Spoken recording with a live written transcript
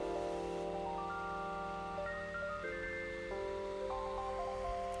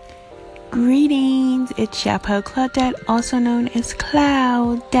Greetings, it's Chapeau Claudette, also known as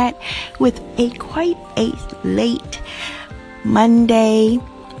Claudette, with quite a late Monday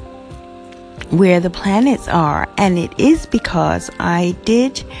where the planets are. And it is because I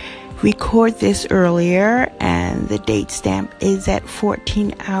did record this earlier and the date stamp is at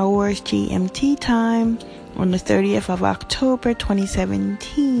 14 hours GMT time on the 30th of October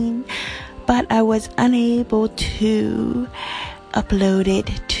 2017, but I was unable to upload it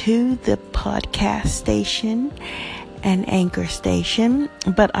to the podcast station and Anchor station,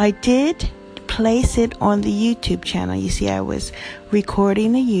 but I did place it on the YouTube channel. You see, I was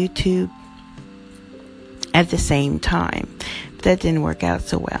recording the YouTube at the same time. That didn't work out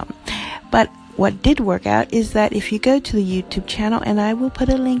so well. But what did work out is that if you go to the YouTube channel, and I will put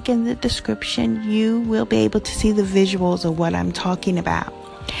a link in the description, you will be able to see the visuals of what I'm talking about.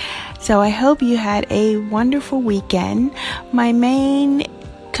 So I hope you had a wonderful weekend. My main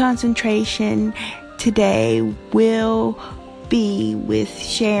concentration today will be with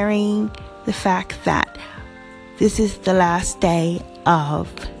sharing the fact that this is the last day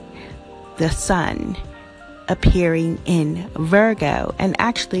of the sun appearing in Virgo. And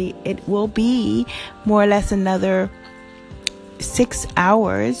actually, it will be more or less another 6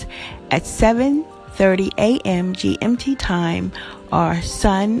 hours at 7:30 a.m. GMT time. Our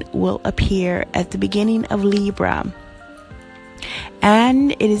sun will appear at the beginning of Libra.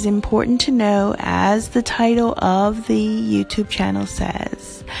 And it is important to know, as the title of the YouTube channel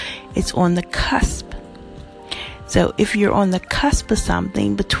says, it's on the cusp. So if you're on the cusp of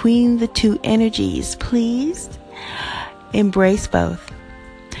something between the two energies, please embrace both,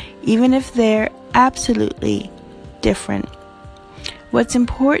 even if they're absolutely different. What's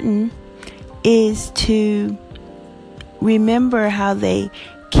important is to remember how they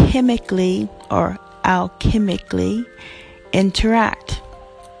chemically or alchemically interact.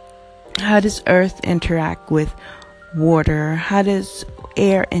 How does earth interact with water? How does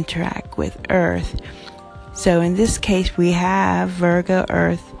air interact with earth? So in this case, we have Virgo,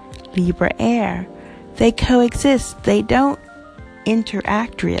 earth, Libra, air. They coexist. They don't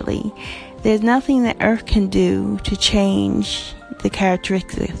interact really. There's nothing that earth can do to change the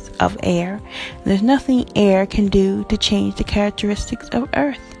characteristics of air. There's nothing air can do to change the characteristics of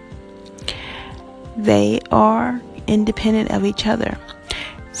earth. They are independent of each other.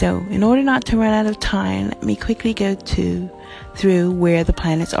 So in order not to run out of time, let me quickly go through where the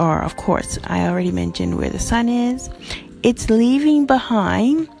planets are. Of course, I already mentioned where the sun is. It's leaving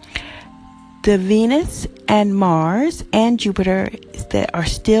behind the Venus and Mars and Jupiter that are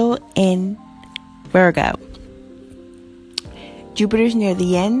still in Virgo. Jupiter's near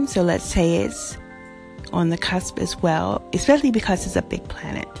the end, so let's say it's on the cusp as well, especially because it's a big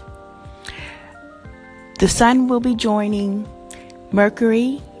planet. The sun will be joining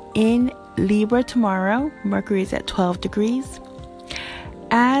Mercury in Libra tomorrow. Mercury is at 12 degrees.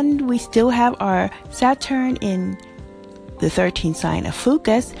 And we still have our Saturn in the 13th sign of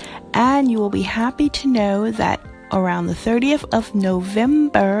Fucus. And you will be happy to know that around the 30th of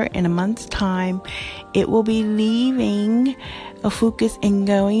November, in a month's time, it will be leaving Fucus and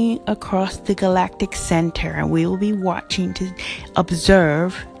going across the galactic center. And we will be watching to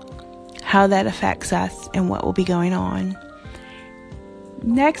observe how that affects us and what will be going on.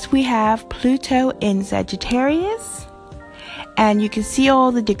 Next, we have Pluto in Sagittarius. And you can see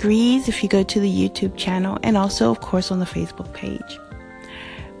all the degrees if you go to the YouTube channel, and also, of course, on the Facebook page.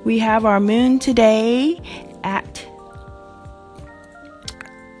 We have our moon today at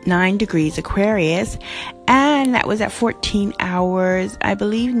 9 degrees Aquarius, and that was at 14 hours. I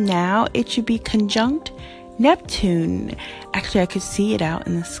believe now it should be conjunct Neptune. Actually, I could see it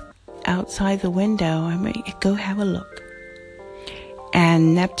outside the window. I might go have a look.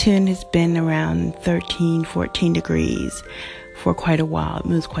 And Neptune has been around 13, 14 degrees for quite a while. It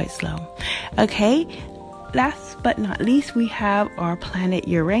moves quite slow. Okay, last but not least, we have our planet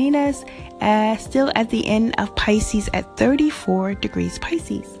Uranus, still at the end of Pisces at 34 degrees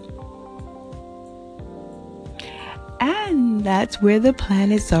Pisces. And that's where the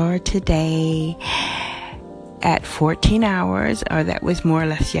planets are today at 14 hours, or that was more or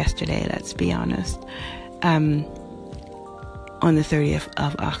less yesterday, let's be honest, on the 30th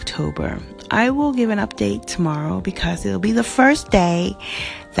of October. I will give an update tomorrow because it'll be the first day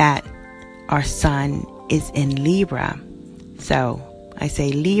that our sun is in Libra. So I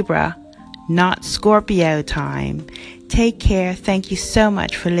say Libra, not Scorpio time. Take care. Thank you so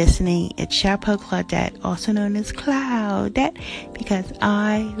much for listening. It's Chapeau Claudette, also known as Claudette, because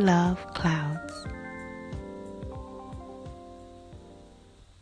I love clouds.